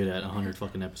I can't do that. 100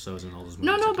 fucking episodes and all those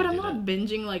movies. No, but I'm not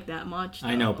binging like that much. Though.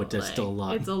 I know, but that's like, still a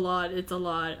lot. It's a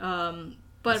lot.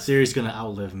 But the series gonna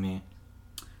outlive me.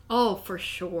 Oh, for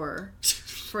sure.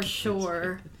 For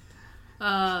sure.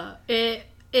 I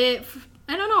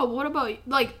don't know. What about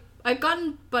like I got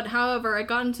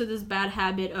into this bad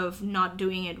habit of not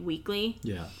doing it weekly.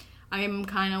 Yeah. I'm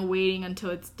kind of waiting until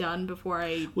it's done before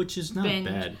I Which is not binge.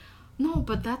 bad. No,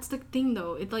 but that's the thing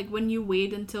though. It's like when you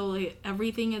wait until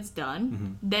everything is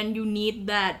done, then you need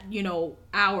that,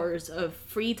 hours of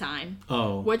free time.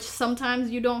 Oh. Which sometimes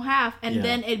you don't have. And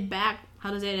then it back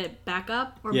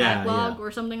up or backlog or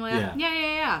something like that.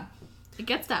 Yeah. It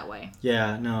gets that way.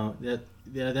 Yeah, no.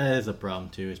 That is a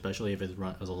problem too, especially if it's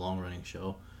run as a long-running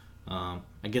show.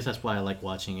 I guess that's why I like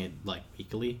watching it like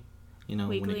weekly,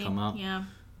 when it come out. Yeah.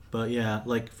 But yeah,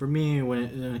 like for me,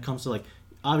 when it comes to like,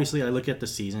 obviously I look at the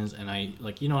seasons and I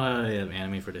like, how they have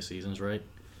anime for the seasons, right?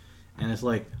 And it's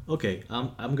like, okay,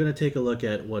 I'm gonna take a look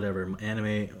at whatever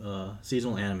anime,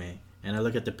 seasonal anime, and I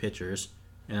look at the pictures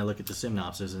and I look at the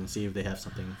synopsis and see if they have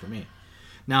something for me.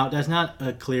 Now that's not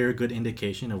a clear, good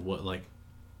indication of what like,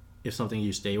 if something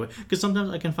you stay with, because sometimes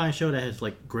I can find a show that has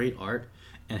like great art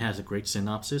and has a great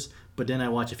synopsis, but then I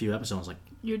watch a few episodes like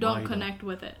you don't connect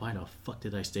with it. Why the fuck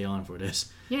did I stay on for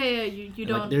this? Yeah, you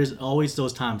don't. Like, there's always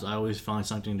those times I always find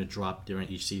something to drop during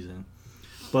each season.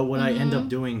 But what I end up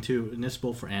doing too, and this is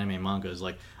both for anime and manga, is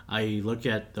like I look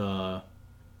at the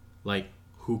like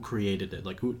who created it,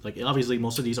 like obviously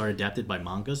most of these are adapted by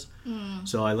mangas.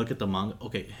 So I look at the manga.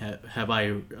 Okay, have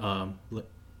I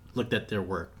looked at their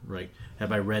work, right?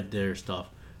 Have I read their stuff?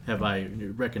 Have I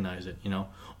recognized it,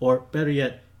 Or better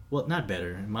yet, well, not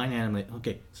better, my anime,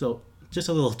 okay, so just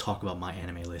a little talk about my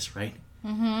anime list, right?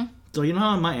 Mm-hmm. So how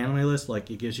on my anime list, like,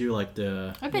 it gives you, like,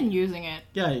 I've been using it.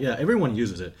 Yeah, everyone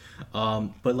uses it.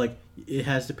 But, like, it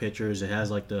has the pictures, it has,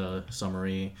 like, the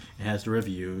summary, it has the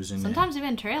reviews. And sometimes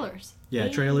even trailers. Yeah,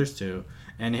 trailers, too.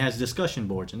 And it has discussion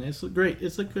boards, and it's great.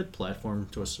 It's a good platform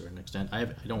to a certain extent. I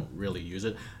don't really use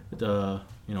it,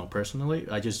 personally.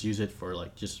 I just use it for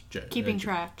like just keeping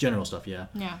track, general stuff. Yeah.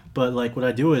 Yeah. But like what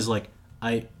I do is like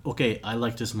I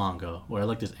like this manga or I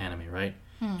like this anime, right?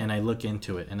 And I look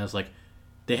into it, and it's like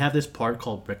they have this part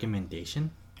called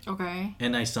recommendation. Okay.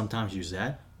 And I sometimes use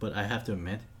that, but I have to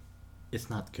admit, it's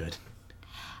not good.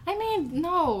 I mean,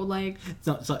 no, like...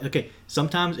 So, okay,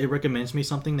 sometimes it recommends me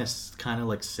something that's kind of,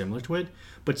 like, similar to it,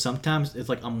 but sometimes it's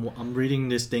like I'm reading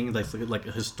this thing that's, like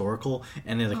a historical,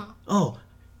 and they're like, oh,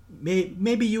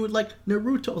 maybe you would like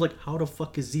Naruto. Like, how the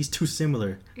fuck is these two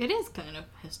similar? It is kind of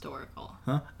historical.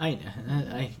 Huh?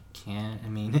 I can't, I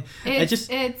mean... It's...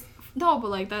 No,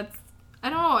 but, like, that's... I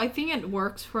don't know, I think it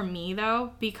works for me,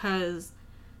 though, because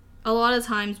a lot of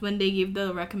times when they give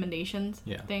the recommendations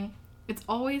thing... It's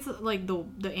always, like,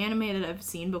 the anime that I've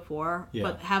seen before,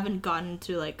 but haven't gotten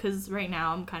to, like... Because right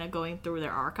now I'm kind of going through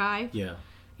their archive. Yeah.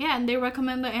 Yeah, and they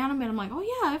recommend the anime, and I'm like, oh,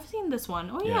 yeah, I've seen this one.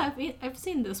 Oh, yeah, I've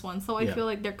seen this one. So I feel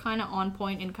like they're kind of on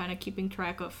point and kind of keeping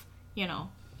track of, you know...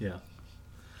 Yeah.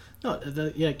 No,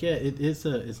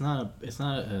 it's not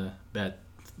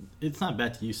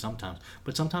bad to use sometimes.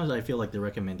 But sometimes I feel like the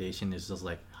recommendation is just,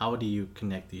 like, how do you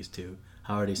connect these two?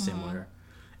 How are they similar?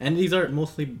 And these are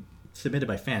mostly... submitted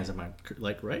by fans, am I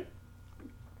like right?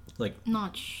 Like,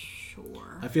 not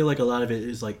sure. I feel like a lot of it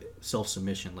is like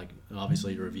self-submission, like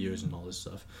obviously reviews and all this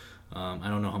stuff. I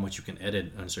don't know how much you can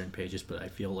edit on certain pages, but I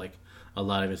feel like a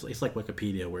lot of it's like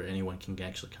Wikipedia, where anyone can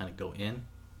actually kind of go in,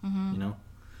 you know.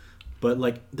 But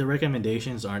like the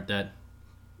recommendations aren't that.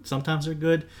 Sometimes they're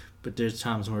good, but there's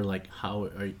times where like how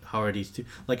are these two?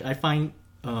 Like I find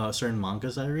certain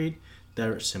mangas I read that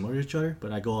are similar to each other, but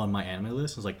I go on my anime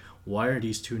list and it's like, why are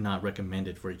these two not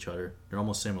recommended for each other? They're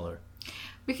almost similar.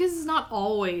 Because it's not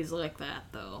always like that,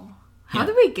 though. How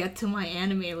did we get to my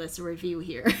anime list review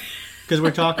here? Because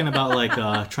we're talking about, like,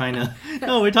 trying to...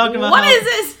 No, we're talking about What is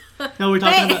this? No, we're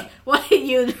talking about... What did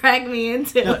you drag me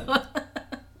into?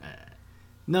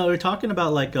 No, we're talking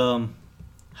about, like,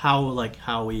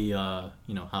 how we,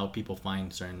 you know, how people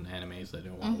find certain animes that they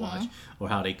want to watch, or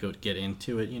how they could get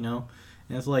into it, you know?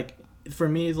 And it's like... For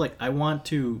me, it's like I want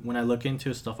to, when I look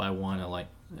into stuff I want to like,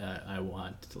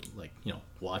 you know,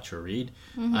 watch or read,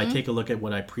 I take a look at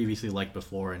what I previously liked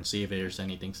before and see if there's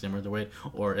anything similar to it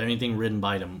or anything written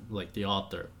by them, like the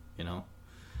author, you know.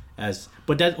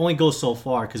 But that only goes so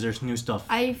far because there's new stuff.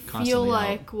 I feel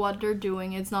like what they're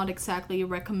doing is not exactly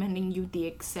recommending you the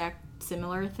exact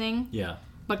similar thing. Yeah.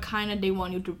 But kind of they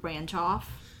want you to branch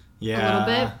off. Yeah. A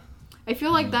little bit. I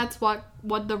feel like that's what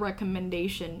the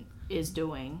recommendation is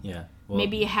doing. Yeah. Well,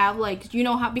 maybe you have like, you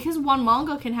know how, because one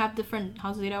manga can have different,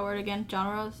 how's the that word again,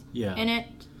 genres in it.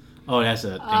 Oh, that's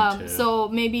a thing too. So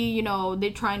maybe, you know,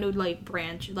 they're trying to like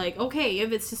branch, like, okay,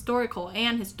 if it's historical,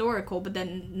 but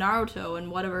then Naruto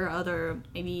and whatever other,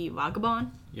 maybe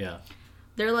Vagabond. Yeah.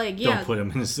 They're like, don't put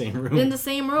them in the same room. In the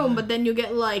same room, but then you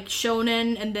get like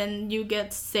shonen, and then you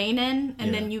get seinen,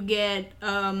 and then you get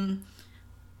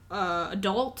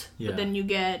adult, but then you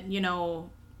get, you know,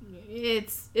 it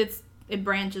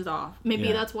branches off.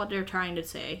 Maybe that's what they're trying to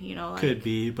say, you know. Like, could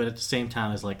be, but at the same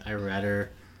time, it's like I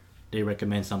rather they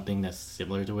recommend something that's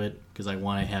similar to it because I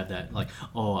want to have that, like,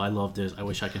 oh, I love this. I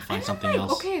wish I could find something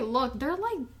else. Okay, look, there are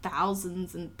like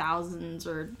thousands and thousands,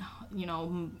 or you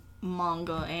know,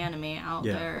 manga anime out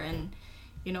there, and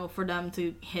you know, for them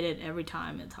to hit it every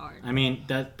time, it's hard. I mean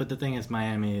but the thing is, my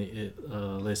anime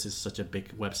list is such a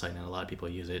big website, and a lot of people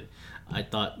use it. I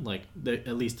thought like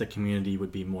at least the community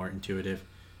would be more intuitive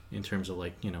in terms of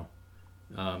like, you know,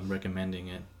 recommending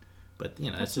it. But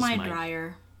you know, that's just my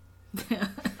dryer.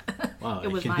 Wow, it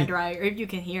was my dryer. If you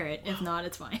can hear it, if not,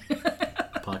 it's fine.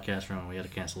 Podcast room. We got to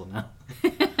cancel it now.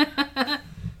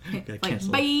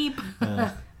 Like beep.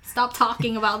 Stop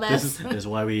talking about this. This is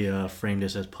why we framed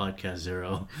this as Podcast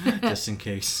 0, just in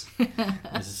case.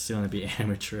 This is still gonna be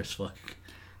amateur as fuck.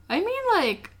 I mean,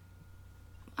 like,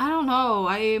 I don't know.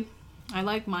 I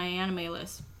like my anime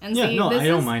list. And I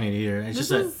don't mind it either. It's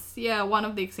this is one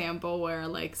of the example where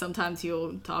like sometimes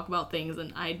you'll talk about things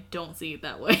and I don't see it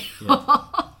that way. Yeah.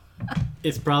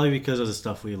 It's probably because of the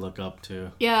stuff we look up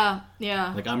to. Yeah.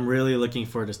 Like I'm really looking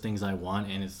for the things I want,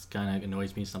 and it's kind of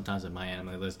annoys me sometimes that my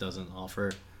anime list doesn't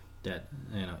offer that,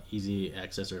 you know, easy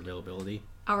access or availability.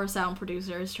 Our sound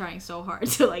producer is trying so hard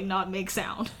to like not make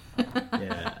sound.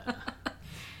 Yeah.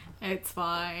 It's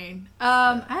fine.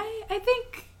 I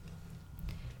think.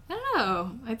 I don't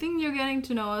know. I think you're getting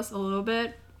to know us a little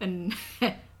bit in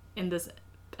this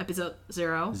episode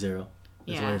 0. 0.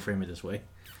 That's why I frame it this way.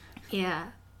 Yeah.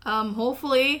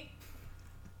 Hopefully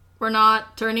we're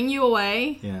not turning you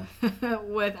away. Yeah.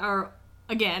 With our,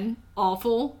 again,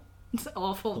 awful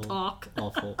talk.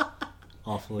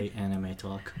 Awfully anime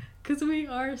talk. Because we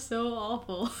are so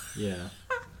awful. Yeah.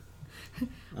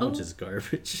 I'm just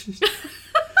garbage.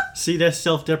 See, that's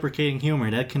self-deprecating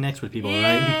humor. That connects with people,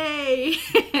 right? Yay!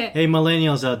 Hey,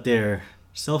 millennials out there.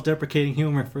 Self-deprecating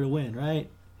humor for the win, right?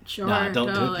 Sure, nah, don't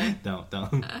totally.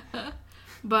 Don't.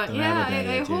 But yeah,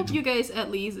 I hope you guys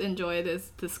at least enjoy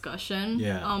this discussion.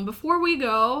 Yeah. Before we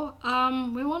go,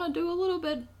 we want to do a little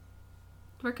bit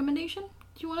recommendation.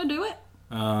 Do you want to do it?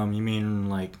 You mean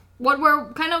like what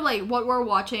we're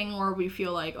watching, or we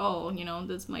feel like, oh,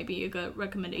 this might be a good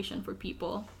recommendation for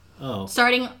people. Oh.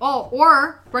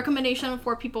 Or recommendation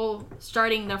for people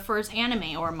starting their first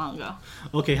anime or manga.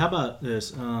 Okay, how about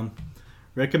this?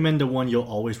 Recommend the one you'll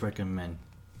always recommend.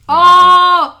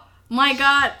 Oh my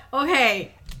god.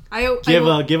 Okay.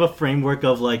 Give a framework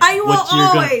of like I will what you're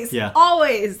always, gonna,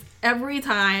 always, every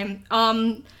time.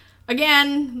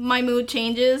 Again, my mood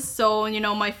changes, so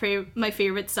my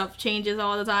favorite stuff changes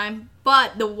all the time.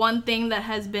 But the one thing that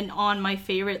has been on my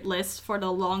favorite list for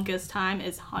the longest time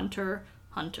is Hunter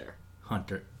x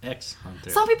Hunter.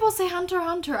 Some people say Hunter x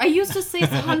Hunter. I used to say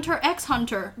Hunter x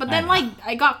Hunter, but then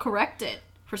I got corrected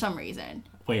for some reason.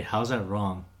 Wait, how's that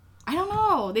wrong? I don't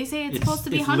know. They say it's supposed to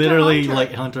be Hunter x Hunter. It's literally Hunter.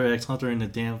 like Hunter x Hunter in the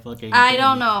damn fucking I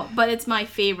don't know, but it's my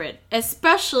favorite,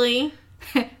 especially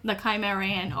the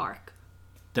Chimerian arc.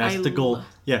 That's the goal.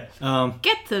 Yeah.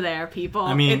 Get to there, people.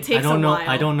 I mean, it takes a while.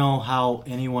 I don't know how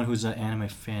anyone who's an anime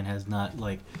fan has not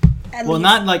like.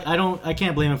 I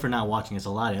can't blame him for not watching. It's a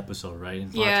lot of episode, right?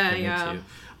 It's yeah.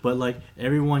 But like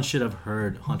everyone should have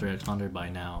heard Hunter x Hunter by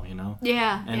now,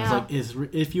 Yeah. And it's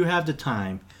like if you have the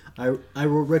time, I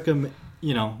will recommend.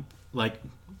 Like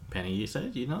Penny, you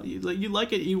said, you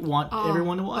like it. You want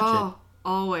everyone to watch it.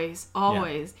 Always.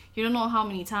 Yeah. You don't know how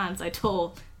many times I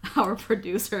told our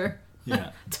producer.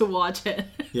 Yeah. to watch it.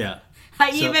 Yeah.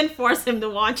 I even forced him to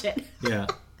watch it. Yeah.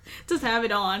 Just have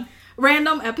it on.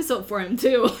 Random episode for him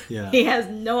too. Yeah. He has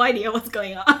no idea what's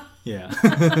going on. Yeah.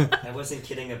 I wasn't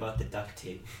kidding about the duct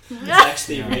tape. It's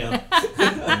actually real.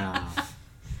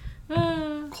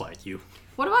 Quiet you.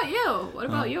 What about you? What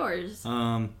about yours?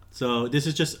 So this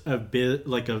is just a bit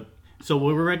like so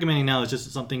what we're recommending now is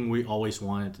just something we always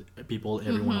wanted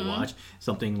everyone to watch.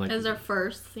 Something like as our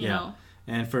first, you know.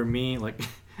 And for me, like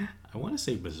I want to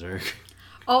say Berserk.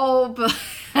 Oh, but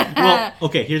well,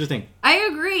 okay. Here's the thing. I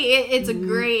agree. It's a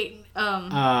great.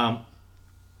 I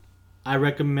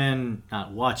recommend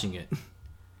not watching it.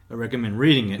 I recommend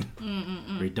reading it.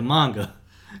 Read the manga.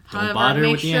 Don't bother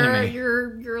with the anime. Make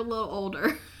sure you're a little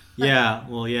older. Yeah.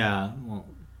 Well,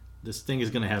 this thing is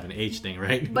gonna have an age thing,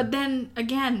 right? But then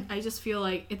again, I just feel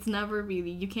like it's never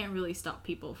really. You can't really stop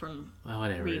people from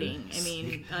reading. I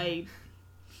mean,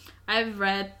 I've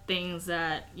read things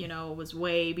that was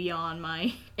way beyond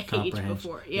my age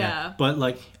before. Yeah. But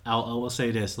like, I will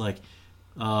say this, like,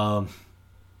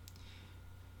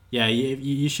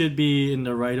 you should be in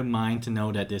the right of mind to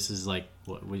know that this is like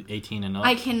 18 and up.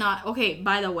 I cannot. Okay.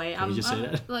 By the way, I'm say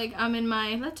that? Like I'm in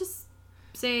my. Let's just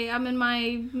say I'm in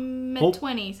my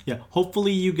mid-20s. Yeah.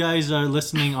 Hopefully, you guys are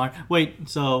listening.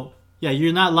 So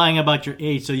you're not lying about your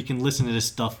age, so you can listen to this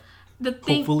stuff.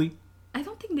 Hopefully. I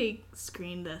don't think they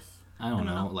screened this. I don't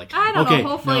know. Like, I don't know.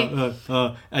 Hopefully,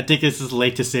 I think this is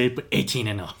late to say, but 18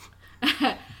 and up.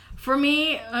 For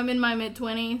me, I'm in my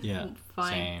mid-20s. Yeah,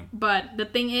 fine. Same. But the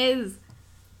thing is,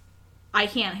 I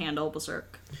can't handle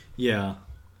Berserk. Yeah.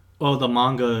 Oh, the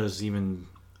manga is even.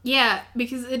 Yeah,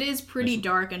 because it is pretty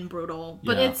dark and brutal.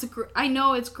 But I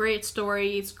know it's great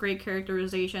story, it's great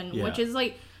characterization, which is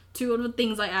like two of the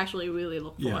things I actually really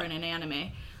look for in an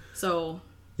anime. So.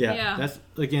 Yeah,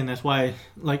 that's why,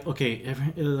 like, okay, if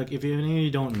any of you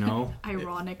don't know...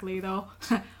 Ironically, though,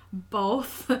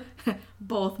 both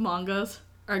mangas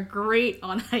are great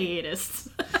on hiatus.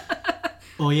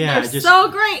 Oh, yeah. They're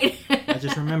so great! I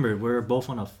just remembered, we're both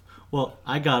on well,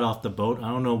 I got off the boat. I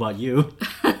don't know about you.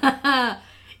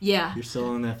 Yeah. You're still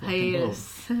on that fucking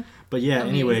hiatus. boat. But yeah,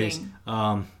 anyways,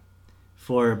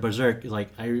 for Berserk, like,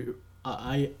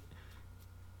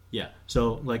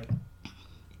 so, like...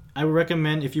 I would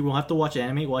recommend, if you will have to watch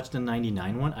anime, watch the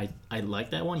 99 one. I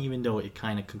like that one, even though it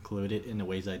kind of concluded in the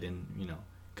ways I didn't,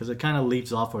 because it kind of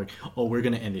leaps off like, oh, we're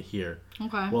going to end it here.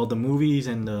 Okay. Well, the movies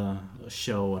and the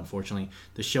show, unfortunately,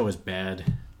 the show is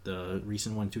bad. The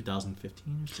recent one,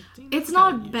 2015 or 16? It's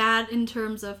not bad in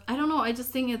terms of, I don't know, I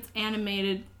just think it's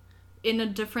animated in a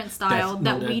different style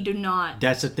that we do not.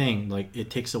 That's the thing. Like, it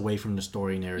takes away from the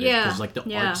story narrative. Yeah. Because, like,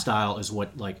 the art style is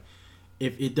what, like...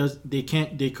 If it does, they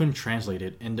couldn't translate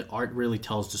it, and the art really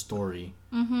tells the story,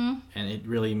 and it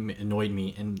really annoyed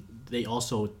me. And they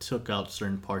also took out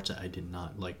certain parts that I did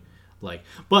not like.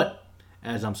 But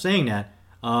as I'm saying that,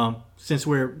 since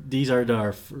these are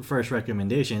our first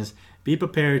recommendations, be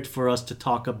prepared for us to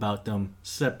talk about them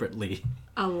separately.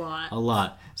 A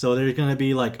lot. So there's gonna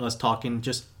be like us talking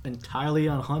just entirely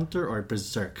on Hunter or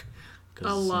Berserk.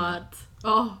 A lot.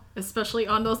 Oh, especially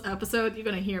on those episodes, you're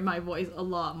going to hear my voice a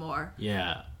lot more.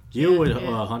 Yeah. You would,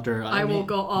 Hunter. I will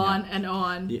go on and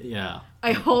on. Yeah.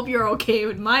 I hope you're okay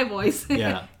with my voice.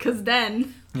 Yeah. Because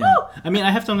then... Yeah. I mean,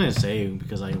 I have something to say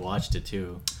because I watched it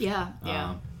too. Yeah.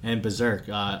 And Berserk,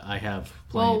 I have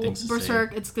plenty of things to say.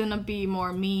 Berserk, it's gonna be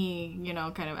more me,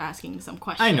 kind of asking some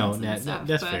questions. I know that's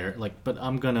fair. But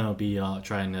I'm gonna be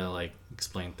trying to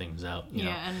explain things out. You know?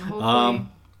 And hopefully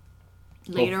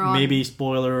later on, maybe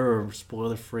spoiler or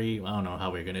spoiler free. I don't know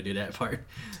how we're gonna do that part.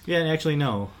 Yeah, actually,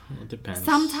 no, it depends.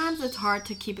 Sometimes it's hard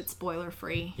to keep it spoiler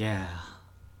free. Yeah.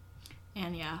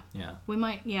 And we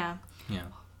might. Yeah.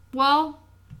 Well.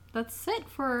 That's it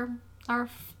for our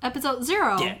episode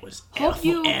 0. That was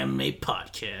Anime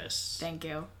Podcast. Thank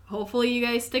you. Hopefully you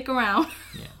guys stick around.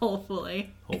 Yeah.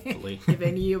 Hopefully. If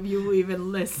any of you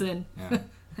even listen. Yeah.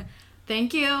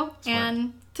 Thank you. That's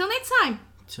and till next time.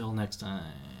 Till next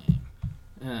time.